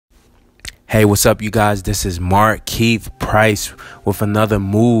Hey, what's up, you guys? This is Markeith Price with another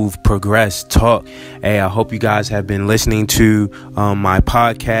Move, Progress, Talk. Hey, I hope you guys have been listening to my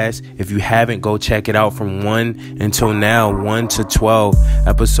podcast. If you haven't, go check it out from 1 until now, 1 to 12,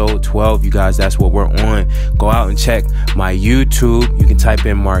 episode 12, you guys. That's what we're on. Go out and check my YouTube. You can type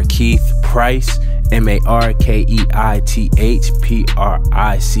in Markeith Price, MarkeithPrice.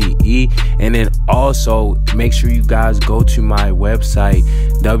 And then also make sure you guys go to my website,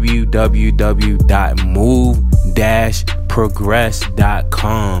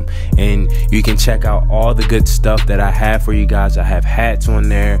 www.move-progress.com, and you can check out all the good stuff that I have for you guys. I have hats on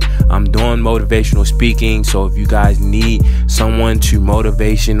there. I'm doing motivational speaking, so if you guys need someone to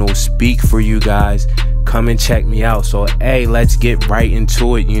motivational speak for you guys, come and check me out. So hey, let's get right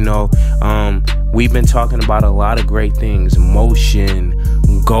into it. We've been talking about a lot of great things: motion,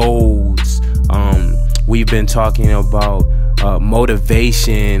 goals. We've been talking about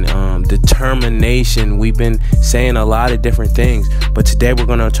motivation, determination. We've been saying a lot of different things, but today we're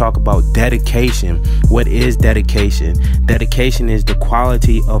going to talk about dedication. What is dedication? Dedication is the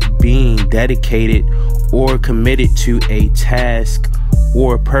quality of being dedicated or committed to a task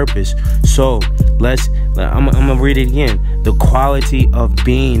or purpose. So I'm gonna read it again. The quality of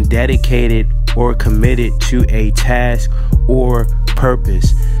being dedicated or committed to a task or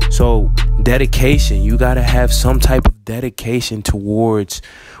purpose. So dedication, you got to have some type of dedication towards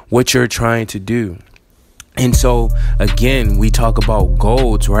what you're trying to do. And so again, we talk about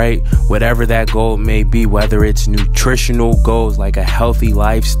goals, right? Whatever that goal may be, whether it's nutritional goals like a healthy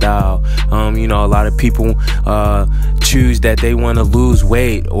lifestyle. A lot of people choose that they want to lose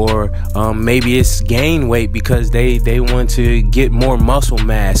weight, or maybe it's gain weight because they want to get more muscle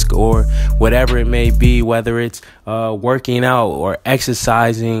mass, or whatever it may be, whether it's working out or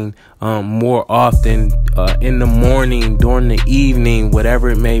exercising more often in the morning, during the evening, whatever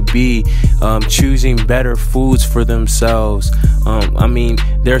it may be, choosing better foods for themselves.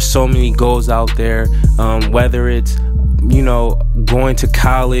 There's so many goals out there, whether it's going to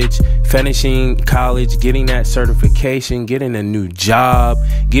college, finishing college, getting that certification, getting a new job,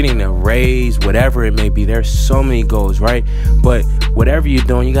 getting a raise, whatever it may be. There's so many goals, right? But whatever you're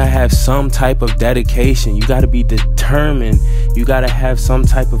doing, you gotta have some type of dedication. You gotta be determined. You gotta have some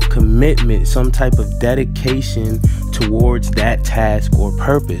type of commitment, some type of dedication towards that task or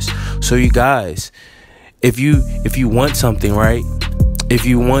purpose. So you guys, if you want something, right? If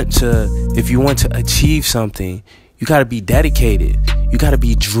you want to achieve something, you got to be dedicated. You got to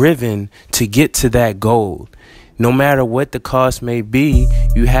be driven to get to that goal. No matter what the cost may be,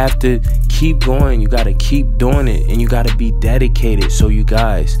 you have to keep going. You got to keep doing it, and you got to be dedicated. So you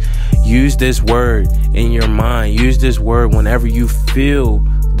guys, use this word in your mind. Use this word whenever you feel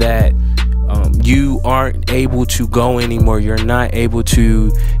that you aren't able to go anymore. You're not able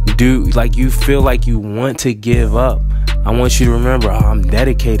to do, like, you feel like you want to give up. I want you to remember, I'm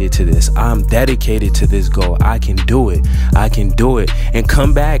dedicated to this. I'm dedicated to this goal. I can do it. I can do it. And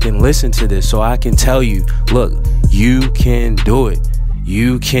come back and listen to this so I can tell you, look, you can do it.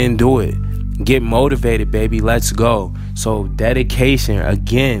 You can do it. Get motivated, baby. Let's go. So dedication,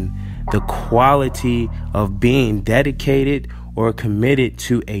 again, the quality of being dedicated or committed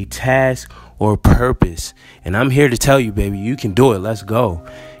to a task or purpose. And I'm here to tell you, baby, you can do it. Let's go.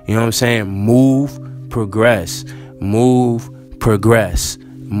 You know what I'm saying? Move, progress. Move, progress.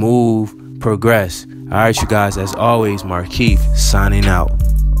 Move, progress. All right, you guys, as always, Markeith signing out.